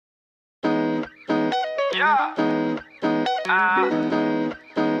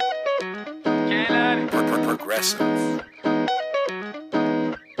Progressive.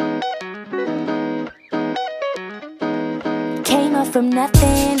 Came up from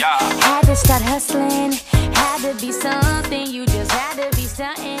nothing, had to start hustling, had to be something, you just had to be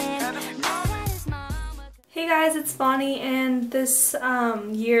something. Hey guys, it's Bonnie, and this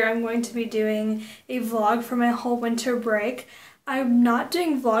year I'm going to be doing a vlog for my whole winter break. I'm not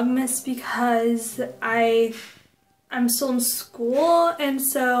doing Vlogmas because I'm still in school, and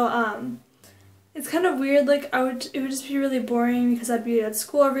so it's kind of weird. Like it would just be really boring because I'd be at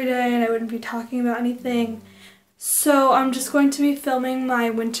school every day and I wouldn't be talking about anything. So I'm just going to be filming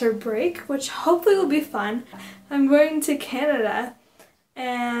my winter break, which hopefully will be fun. I'm going to Canada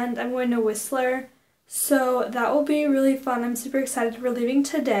and I'm going to Whistler, so that will be really fun. I'm super excited. We're leaving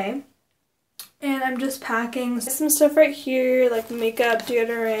today and I'm just packing some stuff right here, like makeup,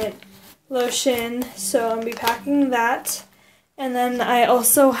 deodorant, lotion, so I'll be packing that. And then I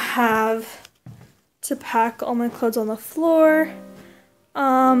also have to pack all my clothes on the floor.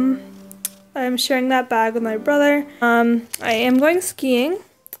 I'm sharing that bag with my brother. I am going skiing,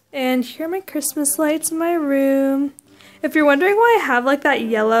 and here are my Christmas lights in my room. If you're wondering why I have like that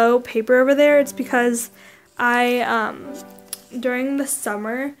yellow paper over there, it's because I, during the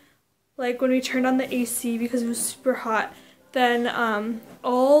summer, like when we turned on the AC because it was super hot, then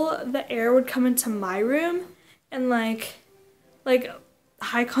all the air would come into my room and like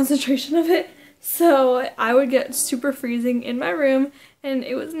high concentration of it. So I would get super freezing in my room and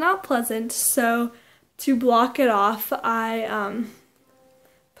it was not pleasant. So to block it off, I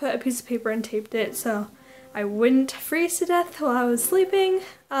put a piece of paper and taped it so I wouldn't freeze to death while I was sleeping.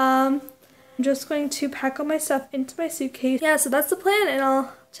 I'm just going to pack all my stuff into my suitcase. Yeah, so that's the plan, and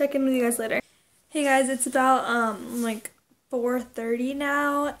I'll check in with you guys later. Hey guys, it's about like 4:30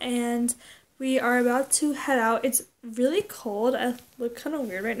 now, and we are about to head out. It's really cold. I look kind of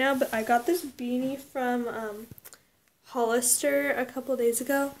weird right now, but I got this beanie from Hollister a couple days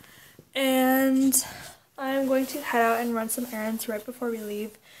ago, and I'm going to head out and run some errands right before we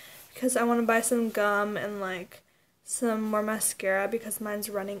leave because I want to buy some gum and like some more mascara because mine's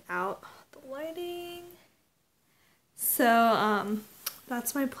running out. The lighting. So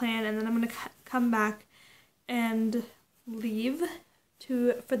that's my plan, and then I'm gonna come back and leave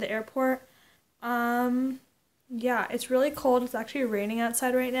for the airport. Yeah, it's really cold. It's actually raining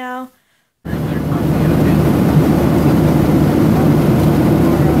outside right now.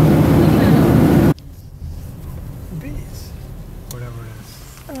 Bees. Whatever it is.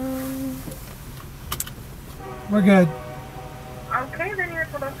 We're good. Okay, then your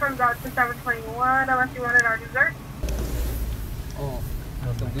total comes out to $7.21 unless you wanted our dessert. Oh,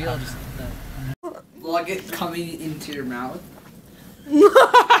 the wheel just log it coming into your mouth.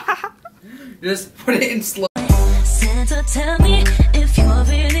 Just put it in slow. Santa, tell me if you're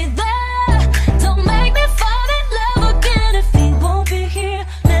really there. Don't make me fall in love again if he won't be here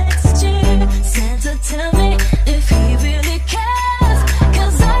next year. Santa, tell me if he really cares,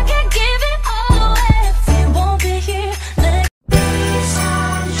 'cause I can give it all away if he won't be here next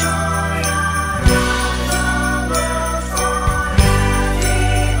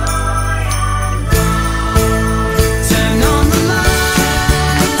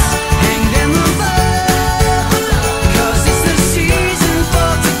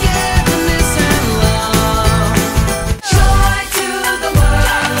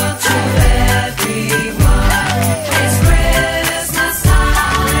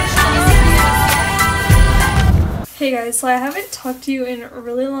Hey guys, so I haven't talked to you in a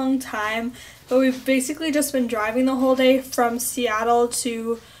really long time, but we've basically just been driving the whole day from Seattle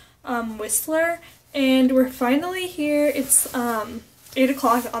to Whistler, and we're finally here. It's 8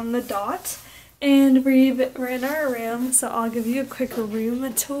 o'clock on the dot, and we're in our room, so I'll give you a quick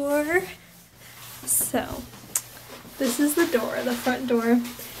room tour. So this is the door, the front door,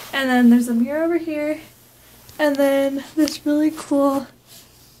 and then there's a mirror over here, and then this really cool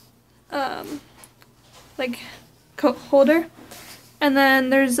like coat holder, and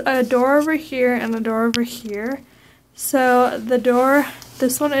then there's a door over here and a door over here. So the door,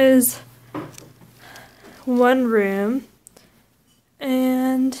 this one is one room,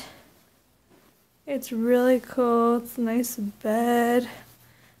 and it's really cool. It's a nice bed.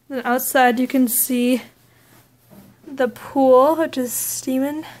 Then outside you can see the pool, which is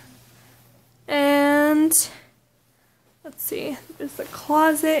steaming, and let's see, there's the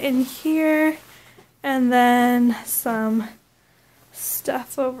closet in here, and then some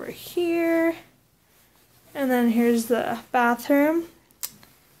stuff over here, and then here's the bathroom,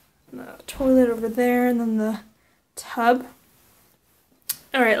 the toilet over there, and then the tub.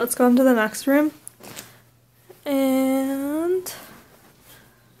 Alright, let's go into the next room.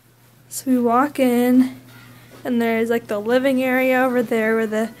 So we walk in, and there's like the living area over there with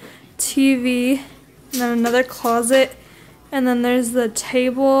the TV, and then another closet, and then there's the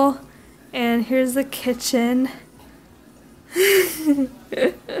table, and here's the kitchen. And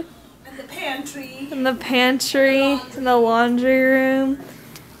the pantry. And the pantry, and the laundry room,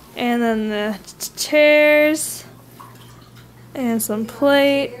 and then the chairs, and some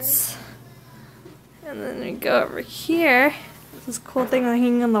plates. And then we go over here. This cool thing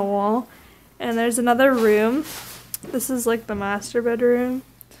hanging on the wall. And there's another room. This is like the master bedroom.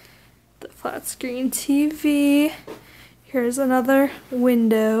 The flat screen TV. Here's another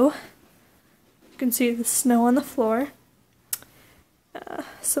window. You can see the snow on the floor.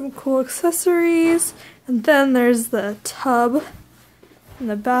 Some cool accessories. And then there's the tub in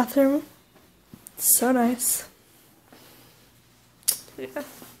the bathroom. It's so nice. Yeah.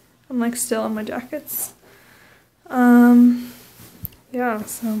 I'm like still in my jackets. Yeah,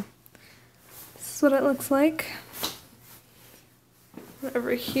 so this is what it looks like.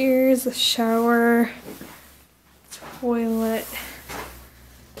 Over here is a shower, toilet,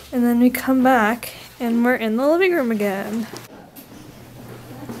 and then we come back and we're in the living room again.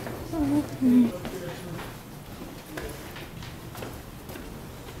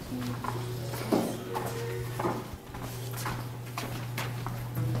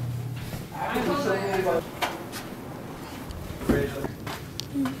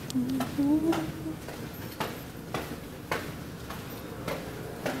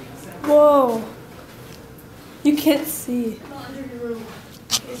 Whoa! You can't see.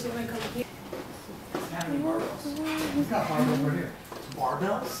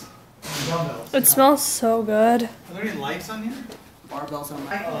 Barbells? Dumbbells. It smells so good. Are there any lights on here? Barbells on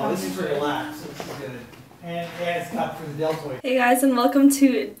my. Oh, this is for relax. This is good. And it's got for the deltoid. Hey guys, and welcome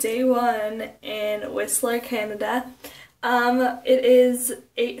to day 1 in Whistler, Canada. It is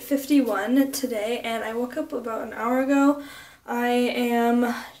 8:51 today, and I woke up about an hour ago. I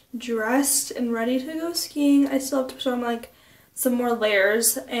am dressed and ready to go skiing. I still have to put on like some more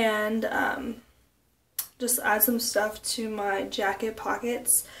layers and just add some stuff to my jacket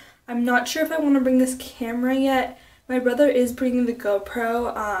pockets. I'm not sure if I want to bring this camera yet. My brother is bringing the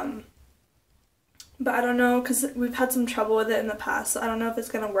GoPro, but I don't know because we've had some trouble with it in the past, so I don't know if it's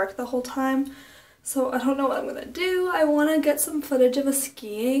going to work the whole time. So I don't know what I'm going to do. I want to get some footage of us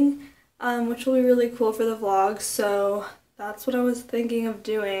skiing, which will be really cool for the vlog, so that's what I was thinking of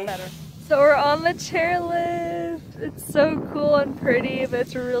doing. So we're on the chairlift. It's so cool and pretty, but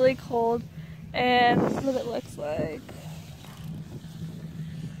it's really cold. And this is what it looks like.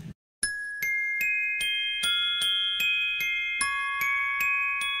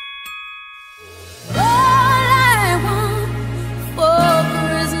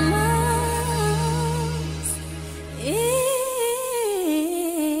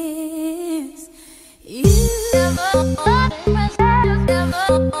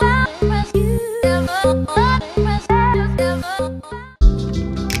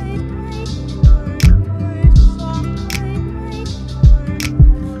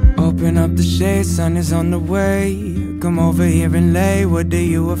 Open up the shade, sun is on the way. Come over here and lay, what are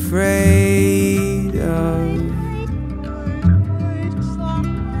you afraid of?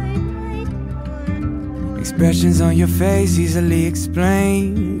 Expressions on your face, easily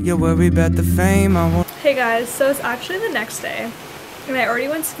explained. You're worried about the fame, I won't. Hey guys, so it's actually the next day, and I already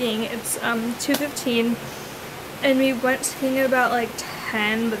went skiing. It's 2:15, and we went skiing at about like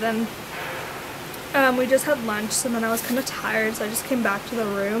 10, but then we just had lunch, so then I was kind of tired, so I just came back to the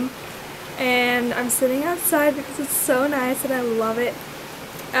room. And I'm sitting outside because it's so nice and I love it.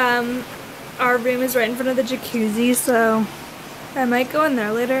 Our room is right in front of the jacuzzi, so I might go in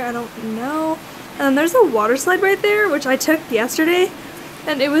there later, I don't know. And there's a water slide right there, which I took yesterday,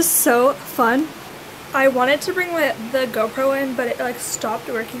 and it was so fun. I wanted to bring the GoPro in, but it like stopped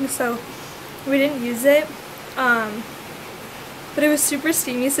working, so we didn't use it. But it was super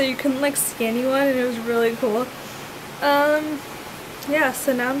steamy, so you couldn't like see anyone, and it was really cool. Yeah,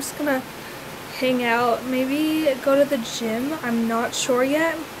 so now I'm just gonna hang out, maybe go to the gym. I'm not sure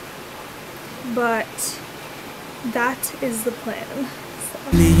yet, but that is the plan. So.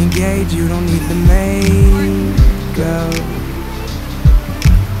 Engage, you don't need the makeup.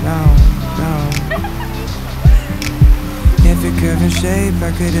 No, no. If it curve and shape,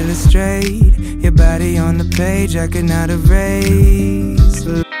 I could illustrate your body on the page, I could not erase.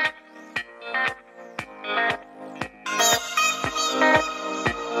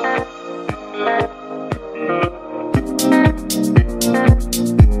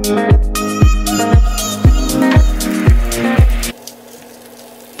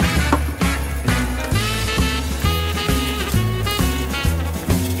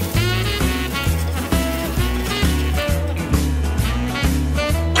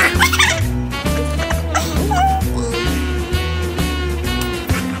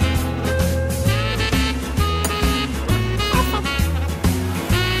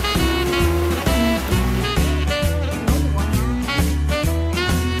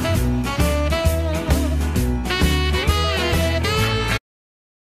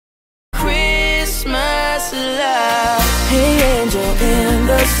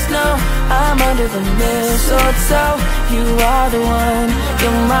 snow, I'm under the mistletoe. You are the one,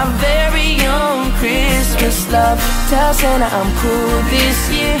 you're my very own Christmas love. Tell Santa I'm cool this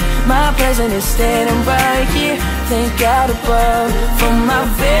year, my present is standing right here. Thank God above for my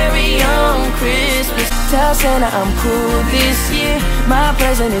very own Christmas. Tell Santa I'm cool this year, my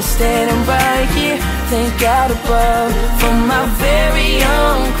present is standing right here. Thank God above for my very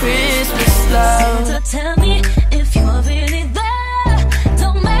own